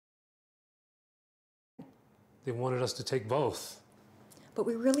They wanted us to take both. But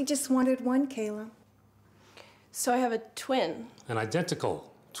we really just wanted one, Kayla. So I have a twin. An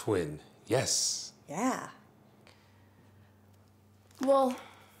identical twin, yes. Yeah. Well,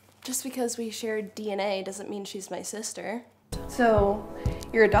 just because we shared DNA doesn't mean she's my sister. So,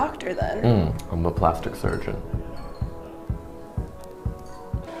 you're a doctor then? I'm a plastic surgeon.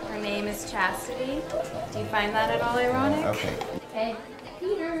 Her name is Chastity. Do you find that at all ironic? Okay. Hey,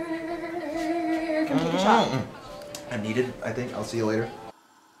 Peter. Come take a shot. I'm needed, I think. I'll see you later.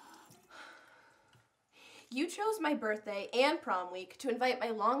 You chose my birthday and prom week to invite my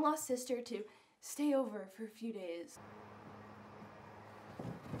long-lost sister to stay over for a few days.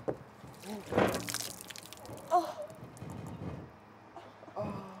 Oh.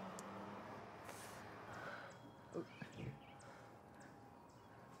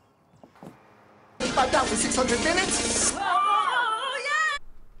 5,600 minutes? Oh, yeah!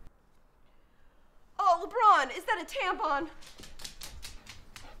 Oh, LeBron, is that a tampon?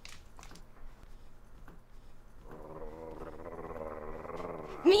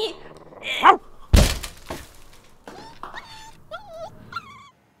 Me.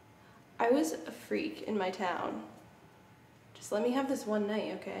 I was a freak in my town. Just let me have this one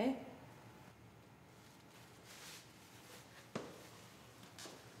night, okay?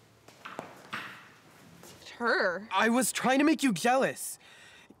 Her? I was trying to make you jealous.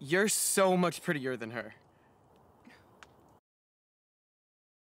 You're so much prettier than her.